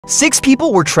6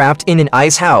 people were trapped in an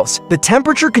ice house. The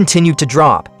temperature continued to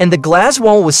drop, and the glass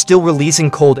wall was still releasing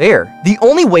cold air. The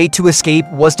only way to escape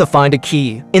was to find a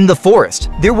key. In the forest,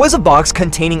 there was a box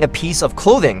containing a piece of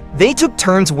clothing. They took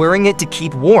turns wearing it to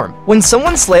keep warm. When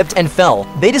someone slipped and fell,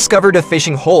 they discovered a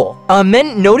fishing hole.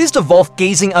 Men noticed a wolf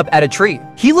gazing up at a tree.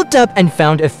 He looked up and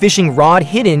found a fishing rod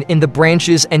hidden in the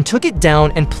branches and took it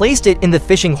down and placed it in the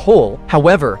fishing hole.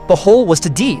 However, the hole was too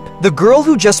deep. The girl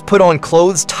who just put on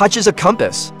clothes touches a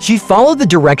compass. She followed the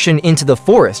direction into the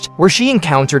forest, where she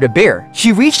encountered a bear.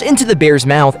 She reached into the bear's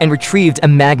mouth and retrieved a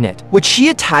magnet, which she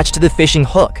attached to the fishing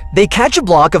hook. They catch a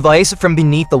block of ice from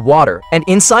beneath the water, and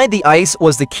inside the ice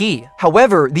was the key.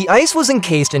 However, the ice was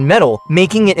encased in metal,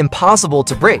 making it impossible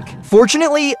to break.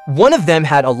 Fortunately, one of them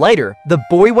had a lighter. The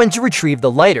boy went to retrieve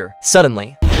the lighter.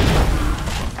 Suddenly,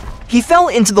 he fell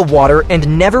into the water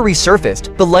and never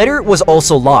resurfaced. The lighter was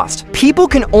also lost. People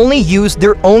can only use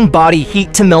their own body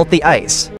heat to melt the ice.